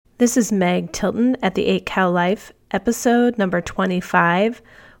This is Meg Tilton at the 8 Cow Life, episode number 25,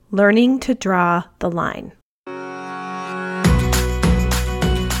 Learning to Draw the Line.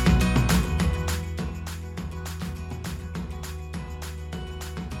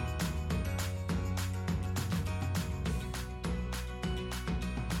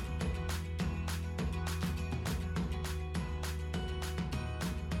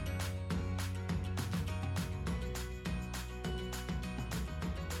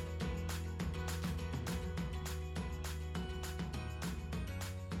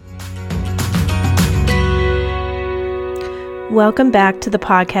 Welcome back to the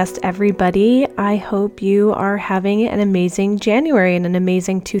podcast, everybody. I hope you are having an amazing January and an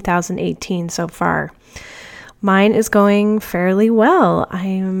amazing 2018 so far. Mine is going fairly well.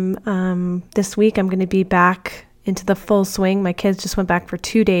 This week I'm going to be back into the full swing. My kids just went back for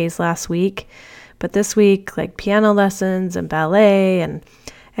 2 days last week, but this week, like piano lessons and ballet and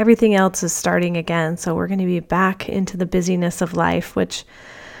everything else is starting again. So we're going to be back into the busyness of life, which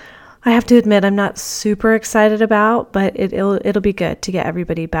I have to admit I'm not super excited about, but it'll be good to get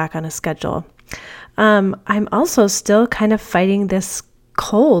everybody back on a schedule. I'm also still kind of fighting this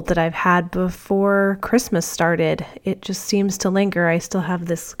cold that I've had before Christmas started. It just seems to linger. I still have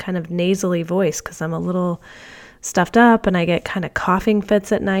this kind of nasally voice because I'm a little stuffed up and I get kind of coughing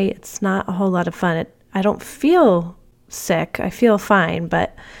fits at night. It's not a whole lot of fun. I don't feel sick. I feel fine,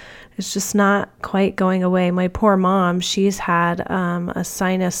 but it's just not quite going away. My poor mom, she's had a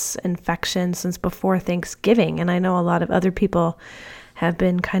sinus infection since before Thanksgiving. And I know a lot of other people have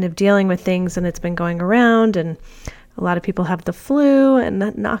been kind of dealing with things and it's been going around. And a lot of people have the flu,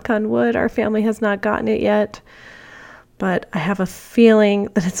 and knock on wood, our family has not gotten it yet. But I have a feeling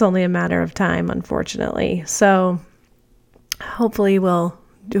that it's only a matter of time, unfortunately. So hopefully we'll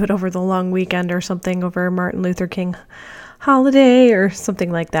do it over the long weekend or something, over Martin Luther King holiday or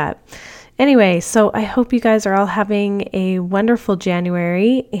something like that. Anyway, so I hope you guys are all having a wonderful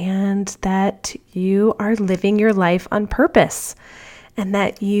January and that you are living your life on purpose and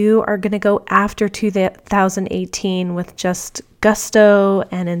that you are going to go after 2018 with just gusto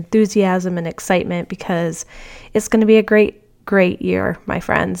and enthusiasm and excitement, because it's going to be a great year, my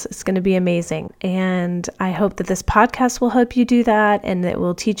friends. It's going to be amazing. And I hope that this podcast will help you do that, and it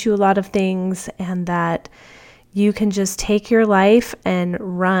will teach you a lot of things, and that you can just take your life and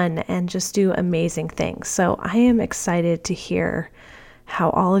run and just do amazing things. So I am excited to hear how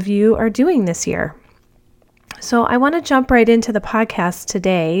all of you are doing this year. So I want to jump right into the podcast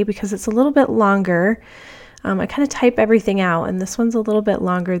today because it's a little bit longer. I kind of type everything out, and this one's a little bit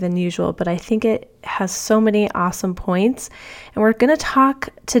longer than usual, but I think it has so many awesome points. And we're going to talk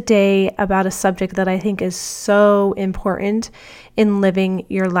today about a subject that I think is so important in living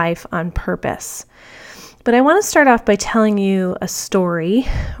your life on purpose. But I want to start off by telling you a story,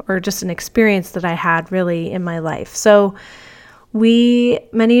 or just an experience that I had really in my life. So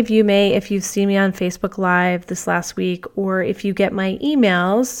many of you may, if you've seen me on Facebook Live this last week, or if you get my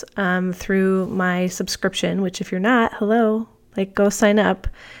emails through my subscription, which if you're not, hello, go sign up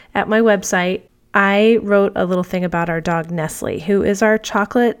at my website. I wrote a little thing about our dog Nestle, who is our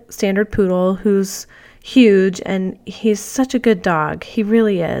chocolate standard poodle, who's huge, and he's such a good dog. He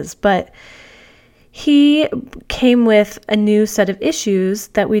really is. But he came with a new set of issues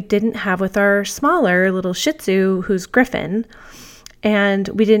that we didn't have with our smaller little Shih Tzu, who's Griffin. And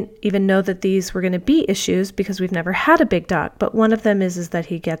we didn't even know that these were going to be issues because we've never had a big dog. But one of them is that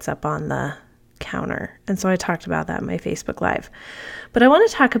he gets up on the counter. And so I talked about that in my Facebook Live. But I want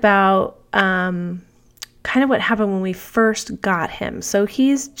to talk about kind of what happened when we first got him. So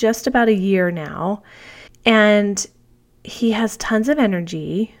he's just about a year now, and he has tons of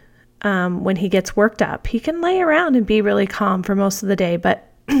energy. When he gets worked up, he can lay around and be really calm for most of the day. But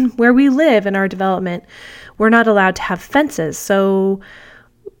where we live in our development, we're not allowed to have fences. So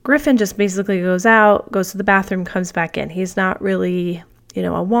Griffin just basically goes out, goes to the bathroom, comes back in. He's not really,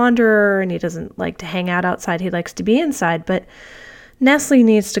 a wanderer, and he doesn't like to hang out outside. He likes to be inside. But Nestle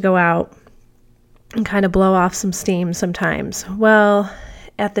needs to go out and kind of blow off some steam sometimes. Well,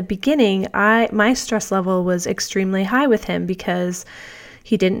 at the beginning, my stress level was extremely high with him because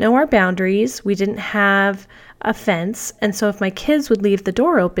he didn't know our boundaries. We didn't have a fence. And so if my kids would leave the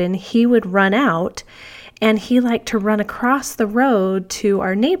door open, he would run out, and he liked to run across the road to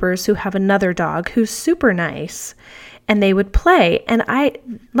our neighbors who have another dog who's super nice, and they would play. And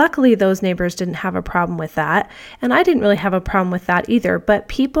luckily those neighbors didn't have a problem with that. And I didn't really have a problem with that either, but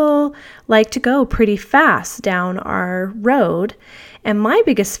people like to go pretty fast down our road. And my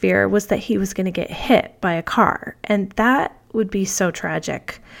biggest fear was that he was going to get hit by a car. And that would be so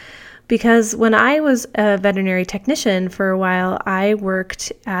tragic. Because when I was a veterinary technician for a while, I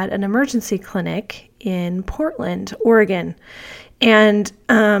worked at an emergency clinic in Portland, Oregon. And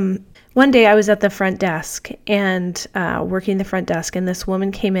one day I was at the front desk and working the front desk, and this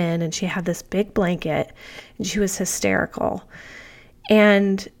woman came in and she had this big blanket and she was hysterical.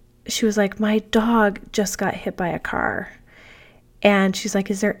 And she was like, my dog just got hit by a car. And she's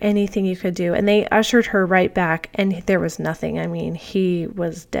like, is there anything you could do? And they ushered her right back, and there was nothing. I mean, he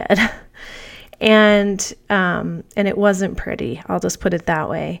was dead. And it wasn't pretty. I'll just put it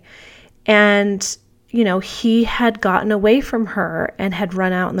that way. And, you know, he had gotten away from her and had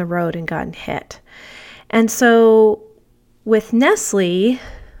run out on the road and gotten hit. And so with Nestle,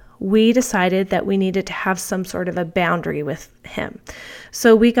 we decided that we needed to have some sort of a boundary with him.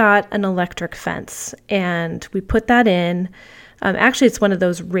 So we got an electric fence and we put that in. Actually, it's one of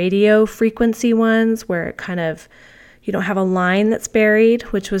those radio frequency ones where it kind of, you don't have a line that's buried,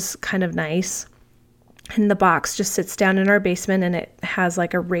 which was kind of nice. And the box just sits down in our basement and it has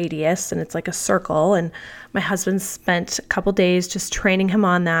like a radius and it's like a circle. And my husband spent a couple days just training him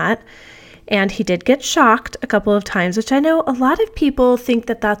on that. And he did get shocked a couple of times, which I know a lot of people think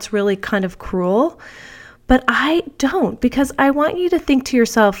that that's really kind of cruel. But I don't, because I want you to think to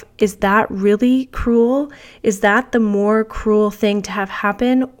yourself, is that really cruel? Is that the more cruel thing to have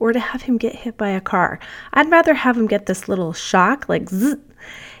happen, or to have him get hit by a car? I'd rather have him get this little shock, like zzz,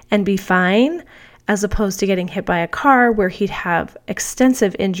 and be fine, as opposed to getting hit by a car where he'd have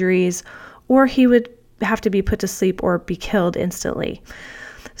extensive injuries, or he would have to be put to sleep or be killed instantly.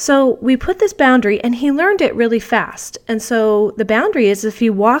 So we put this boundary, and he learned it really fast. And so the boundary is if he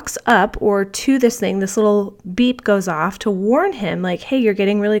walks up or to this thing, this little beep goes off to warn him like, hey, you're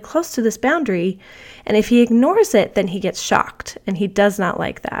getting really close to this boundary. And if he ignores it, then he gets shocked, and he does not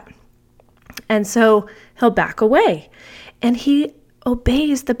like that. And so he'll back away, and he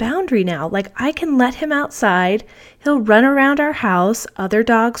obeys the boundary now. Like, I can let him outside. He'll run around our house. Other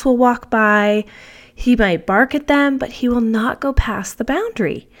dogs will walk by. He might bark at them, but he will not go past the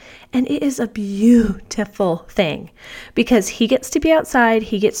boundary. And it is a beautiful thing because he gets to be outside.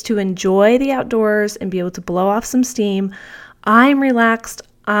 He gets to enjoy the outdoors and be able to blow off some steam. I'm relaxed.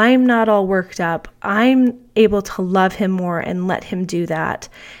 I'm not all worked up. I'm able to love him more and let him do that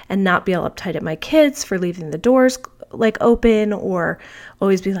and not be all uptight at my kids for leaving the doors like open, or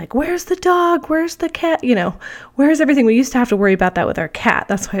always be like, where's the dog? Where's the cat? You know, where's everything? We used to have to worry about that with our cat.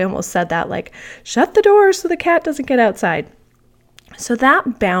 That's why I almost said that, like, shut the door so the cat doesn't get outside. So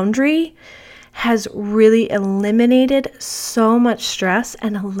that boundary has really eliminated so much stress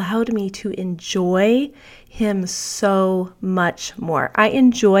and allowed me to enjoy him so much more. I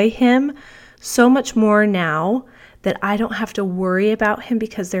enjoy him so much more now that I don't have to worry about him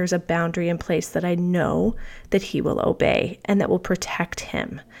because there's a boundary in place that I know that he will obey and that will protect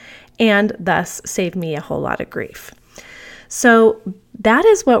him and thus save me a whole lot of grief. So that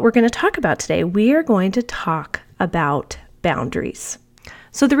is what we're going to talk about today. We are going to talk about boundaries.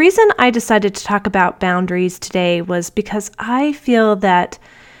 So the reason I decided to talk about boundaries today was because I feel that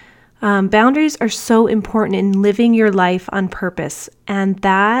boundaries are so important in living your life on purpose, and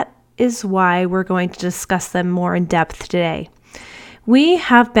that is why we're going to discuss them more in depth today. We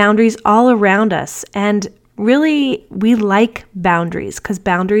have boundaries all around us, and really we like boundaries because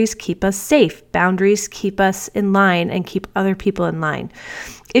boundaries keep us safe. Boundaries keep us in line and keep other people in line.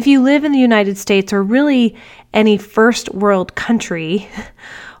 If you live in the United States or really any first world country,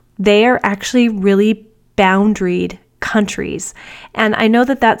 they are actually really boundaried countries. And I know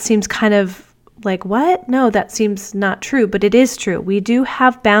that seems kind of like, what? No, that seems not true, but it is true. We do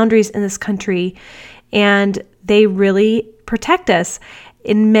have boundaries in this country, and they really protect us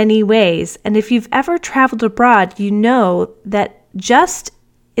in many ways. And if you've ever traveled abroad, you know that just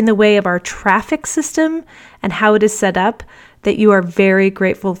in the way of our traffic system and how it is set up, that you are very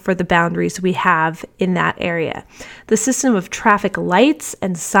grateful for the boundaries we have in that area. The system of traffic lights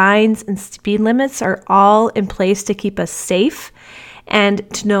and signs and speed limits are all in place to keep us safe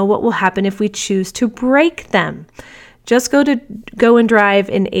and to know what will happen if we choose to break them. Just go and drive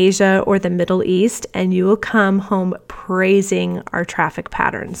in Asia or the Middle East, and you will come home praising our traffic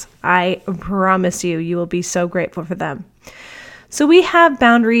patterns. I promise you, you will be so grateful for them. So we have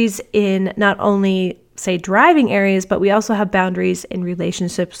boundaries in not only, say, driving areas, but we also have boundaries in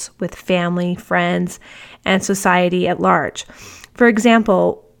relationships with family, friends, and society at large. For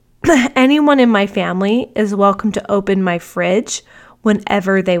example, anyone in my family is welcome to open my fridge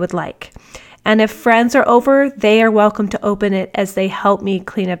whenever they would like. And if friends are over, they are welcome to open it as they help me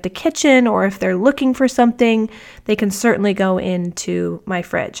clean up the kitchen, or if they're looking for something, they can certainly go into my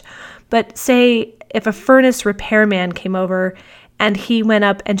fridge. But say if a furnace repairman came over and he went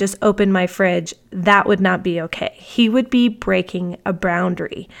up and just opened my fridge, that would not be okay. He would be breaking a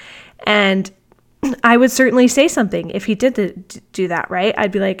boundary. And I would certainly say something if he did do that, right?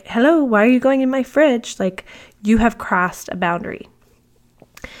 I'd be like, hello, why are you going in my fridge? Like, you have crossed a boundary.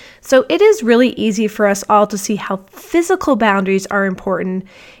 So it is really easy for us all to see how physical boundaries are important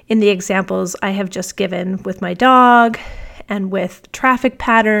in the examples I have just given with my dog and with traffic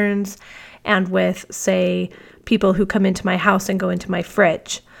patterns and with, say, people who come into my house and go into my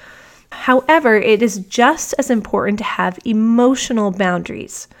fridge. However, it is just as important to have emotional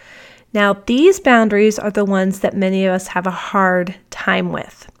boundaries. Now, these boundaries are the ones that many of us have a hard time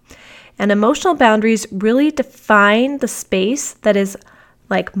with. And emotional boundaries really define the space that is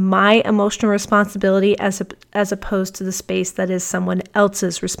like my emotional responsibility as opposed to the space that is someone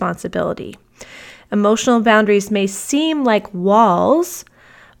else's responsibility. Emotional boundaries may seem like walls,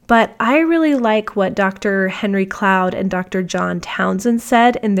 but I really like what Dr. Henry Cloud and Dr. John Townsend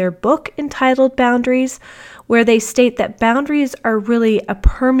said in their book entitled Boundaries, where they state that boundaries are really a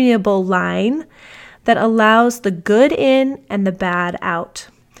permeable line that allows the good in and the bad out.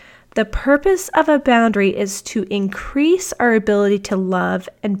 The purpose of a boundary is to increase our ability to love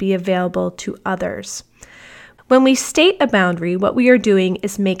and be available to others. When we state a boundary, what we are doing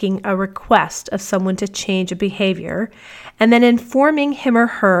is making a request of someone to change a behavior and then informing him or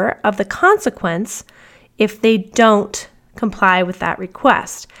her of the consequence if they don't comply with that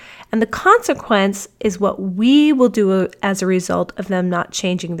request. And the consequence is what we will do as a result of them not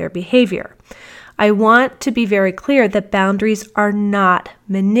changing their behavior. I want to be very clear that boundaries are not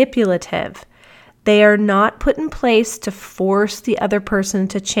manipulative. They are not put in place to force the other person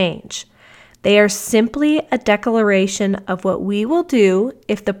to change. They are simply a declaration of what we will do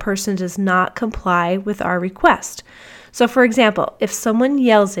if the person does not comply with our request. So, for example, if someone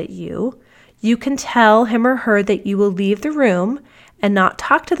yells at you, you can tell him or her that you will leave the room and not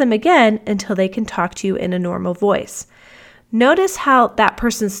talk to them again until they can talk to you in a normal voice. Notice how that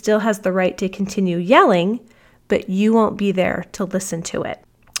person still has the right to continue yelling, but you won't be there to listen to it.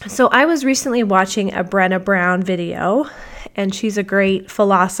 So I was recently watching a Brene Brown video, and she's a great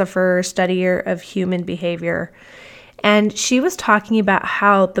philosopher, studier of human behavior. And she was talking about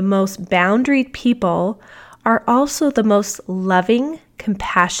how the most boundaried people are also the most loving,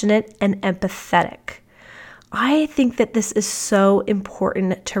 compassionate, and empathetic. I think that this is so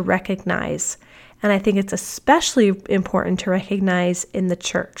important to recognize, and I think it's especially important to recognize in the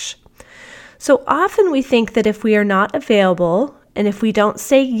church. So often we think that if we are not available and if we don't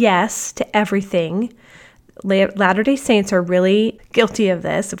say yes to everything, Latter-day Saints are really guilty of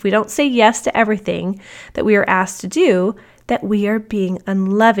this. If we don't say yes to everything that we are asked to do, that we are being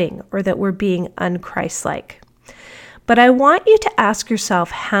unloving or that we're being unchristlike. But I want you to ask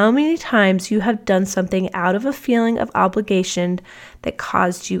yourself how many times you have done something out of a feeling of obligation that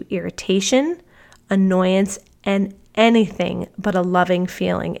caused you irritation, annoyance, and anything but a loving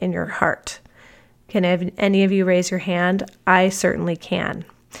feeling in your heart. Can any of you raise your hand? I certainly can.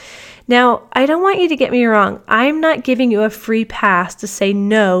 Now, I don't want you to get me wrong. I'm not giving you a free pass to say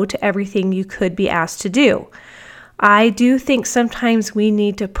no to everything you could be asked to do. I do think sometimes we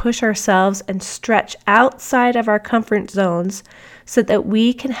need to push ourselves and stretch outside of our comfort zones so that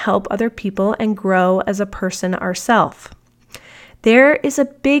we can help other people and grow as a person ourselves. There is a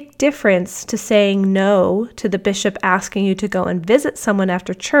big difference to saying no to the bishop asking you to go and visit someone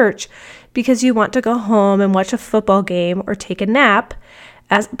after church because you want to go home and watch a football game or take a nap,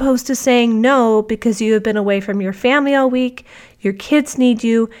 as opposed to saying no because you have been away from your family all week, your kids need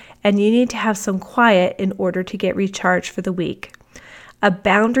you, and you need to have some quiet in order to get recharged for the week. A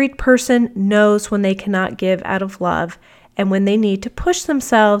boundaried person knows when they cannot give out of love and when they need to push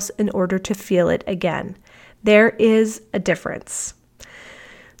themselves in order to feel it again. There is a difference.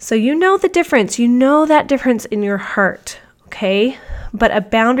 So you know the difference. You know that difference in your heart, okay? But a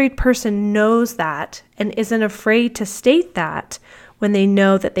boundaried person knows that and isn't afraid to state that when they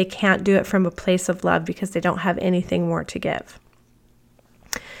know that they can't do it from a place of love because they don't have anything more to give.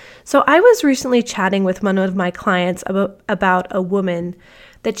 So I was recently chatting with one of my clients about a woman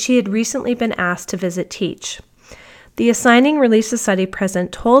that she had recently been asked to visit teach. The Assigning Relief Society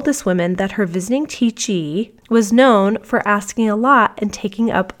president told this woman that her visiting teachee was known for asking a lot and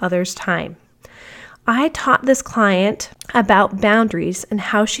taking up others' time. I taught this client about boundaries and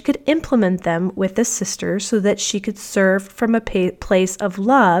how she could implement them with the sister so that she could serve from a place of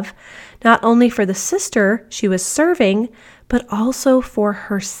love, not only for the sister she was serving, but also for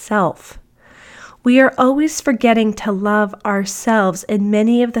herself. We are always forgetting to love ourselves in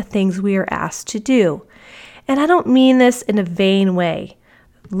many of the things we are asked to do. And I don't mean this in a vain way,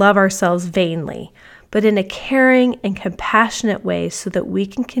 love ourselves vainly, but in a caring and compassionate way so that we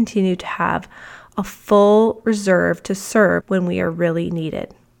can continue to have a full reserve to serve when we are really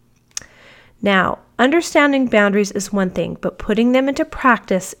needed. Now, understanding boundaries is one thing, but putting them into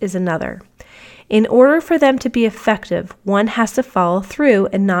practice is another. In order for them to be effective, one has to follow through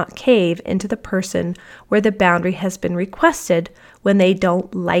and not cave into the person where the boundary has been requested when they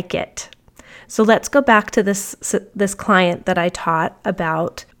don't like it. So let's go back to this client that I taught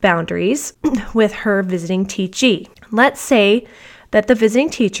about boundaries with her visiting teachee. Let's say that the visiting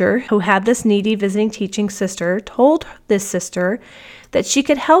teacher who had this needy visiting teaching sister told this sister that she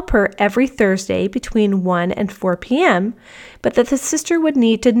could help her every Thursday between 1 and 4 p.m., but that the sister would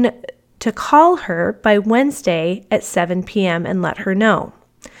need to call her by Wednesday at 7 p.m. and let her know.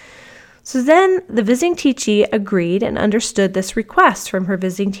 So then the visiting teachee agreed and understood this request from her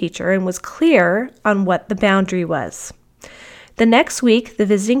visiting teacher and was clear on what the boundary was. The next week, the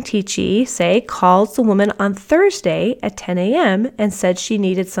visiting teachee, calls the woman on Thursday at 10 a.m. and said she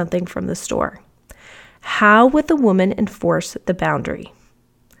needed something from the store. How would the woman enforce the boundary?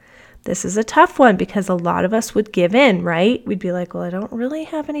 This is a tough one because a lot of us would give in, right? We'd be like, well, I don't really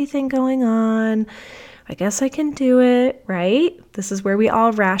have anything going on. I guess I can do it, right? This is where we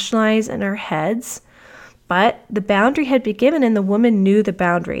all rationalize in our heads. But the boundary had been given and the woman knew the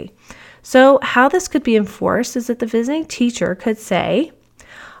boundary. So how this could be enforced is that the visiting teacher could say,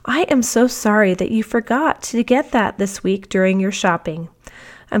 I am so sorry that you forgot to get that this week during your shopping.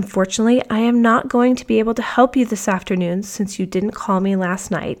 Unfortunately, I am not going to be able to help you this afternoon since you didn't call me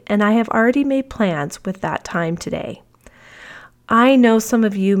last night, and I have already made plans with that time today. I know some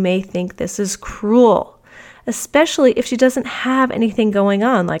of you may think this is cruel, especially if she doesn't have anything going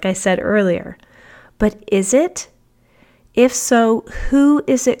on, like I said earlier. But is it? If so, who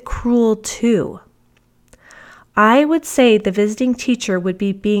is it cruel to? I would say the visiting teacher would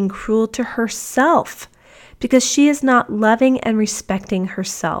be being cruel to herself because she is not loving and respecting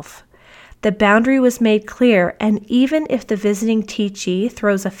herself. The boundary was made clear, and even if the visiting teachee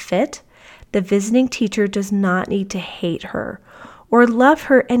throws a fit, the visiting teacher does not need to hate her or love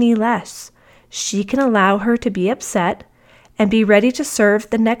her any less. She can allow her to be upset and be ready to serve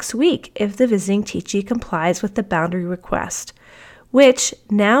the next week if the visiting teachee complies with the boundary request, which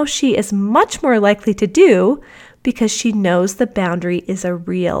now she is much more likely to do because she knows the boundary is a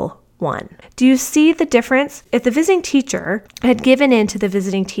real one. Do you see the difference? If the visiting teacher had given in to the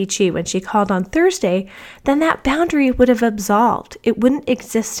visiting teachee when she called on Thursday, then that boundary would have absolved. It wouldn't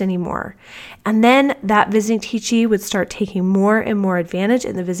exist anymore. And then that visiting teachee would start taking more and more advantage,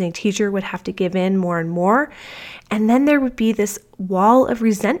 and the visiting teacher would have to give in more and more. And then there would be this wall of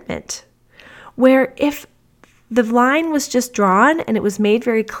resentment where if the line was just drawn and it was made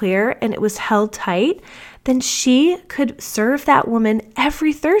very clear and it was held tight, then she could serve that woman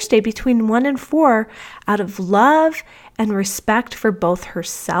every Thursday between 1 and 4 out of love and respect for both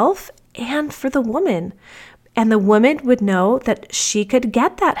herself and for the woman. And the woman would know that she could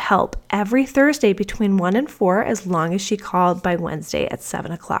get that help every Thursday between 1 and 4 as long as she called by Wednesday at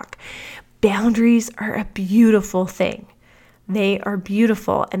 7 o'clock. Boundaries are a beautiful thing. They are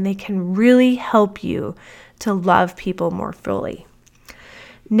beautiful and they can really help you to love people more fully.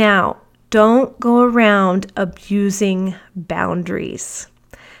 Now, don't go around abusing boundaries.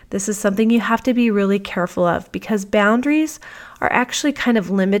 This is something you have to be really careful of because boundaries are actually kind of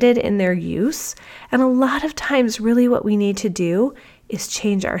limited in their use. And a lot of times, really what we need to do is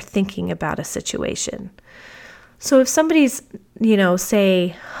change our thinking about a situation. So if somebody's,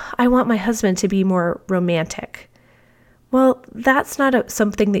 say, I want my husband to be more romantic. Well, that's not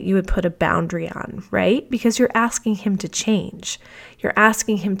something that you would put a boundary on, right? Because you're asking him to change. You're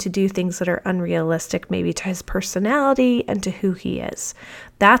asking him to do things that are unrealistic, maybe to his personality and to who he is.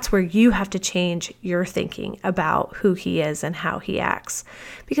 That's where you have to change your thinking about who he is and how he acts.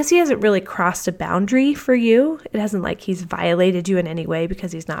 Because he hasn't really crossed a boundary for you. It hasn't like he's violated you in any way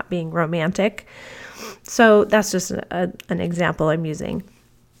because he's not being romantic. So that's just an example I'm using.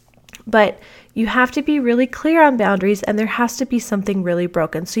 But you have to be really clear on boundaries and there has to be something really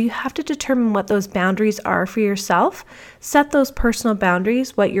broken. So you have to determine what those boundaries are for yourself. Set those personal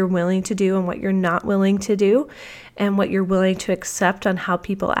boundaries, what you're willing to do and what you're not willing to do, and what you're willing to accept on how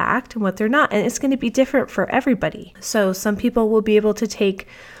people act and what they're not. And it's going to be different for everybody. So some people will be able to take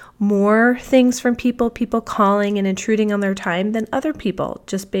more things from people calling and intruding on their time than other people,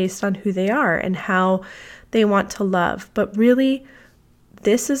 just based on who they are and how they want to love. But really,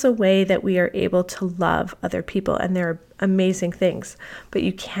 this is a way that we are able to love other people, and they're amazing things, but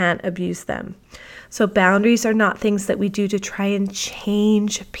you can't abuse them. So boundaries are not things that we do to try and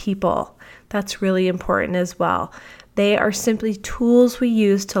change people. That's really important as well. They are simply tools we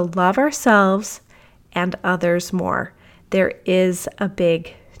use to love ourselves and others more. There is a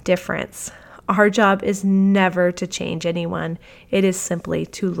big difference. Our job is never to change anyone. It is simply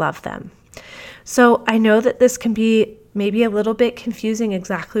to love them. So I know that this can be maybe a little bit confusing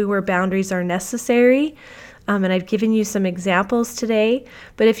exactly where boundaries are necessary. And I've given you some examples today.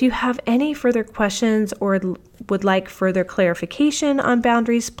 But if you have any further questions or would like further clarification on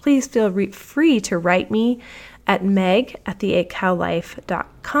boundaries, please feel free to write me at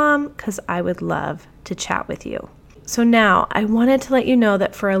meg@the8cowlife.com because I would love to chat with you. So now I wanted to let you know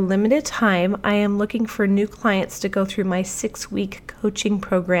that for a limited time, I am looking for new clients to go through my 6-week coaching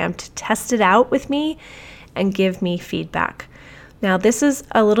program to test it out with me and give me feedback. Now, this is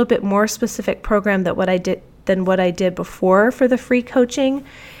a little bit more specific program than what I did before for the free coaching.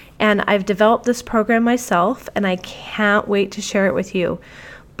 And I've developed this program myself, and I can't wait to share it with you.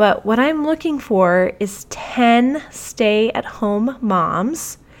 But what I'm looking for is 10 stay-at-home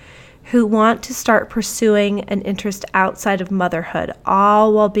moms who want to start pursuing an interest outside of motherhood,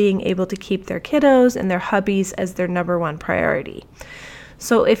 all while being able to keep their kiddos and their hubbies as their number one priority.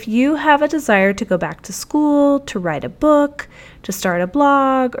 So if you have a desire to go back to school, to write a book, to start a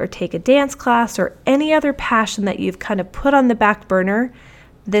blog, or take a dance class, or any other passion that you've kind of put on the back burner,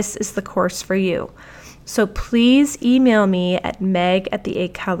 this is the course for you. So please email me at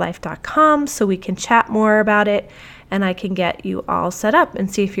meg@the8cowlife.com so we can chat more about it and I can get you all set up and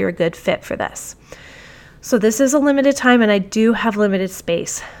see if you're a good fit for this. So this is a limited time and I do have limited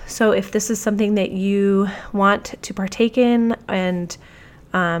space. So if this is something that you want to partake in and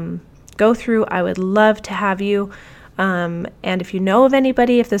go through, I would love to have you. And if you know of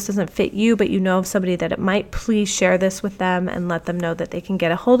anybody, if this doesn't fit you, but you know of somebody that it might, please share this with them and let them know that they can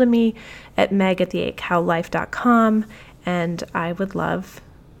get a hold of me at meg@the8cowlife.com, and I would love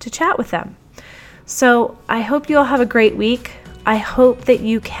to chat with them. So I hope you all have a great week. I hope that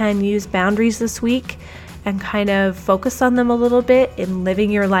you can use boundaries this week and kind of focus on them a little bit in living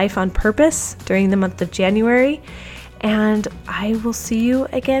your life on purpose during the month of January. And I will see you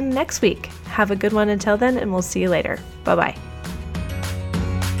again next week. Have a good one until then, and we'll see you later. Bye-bye.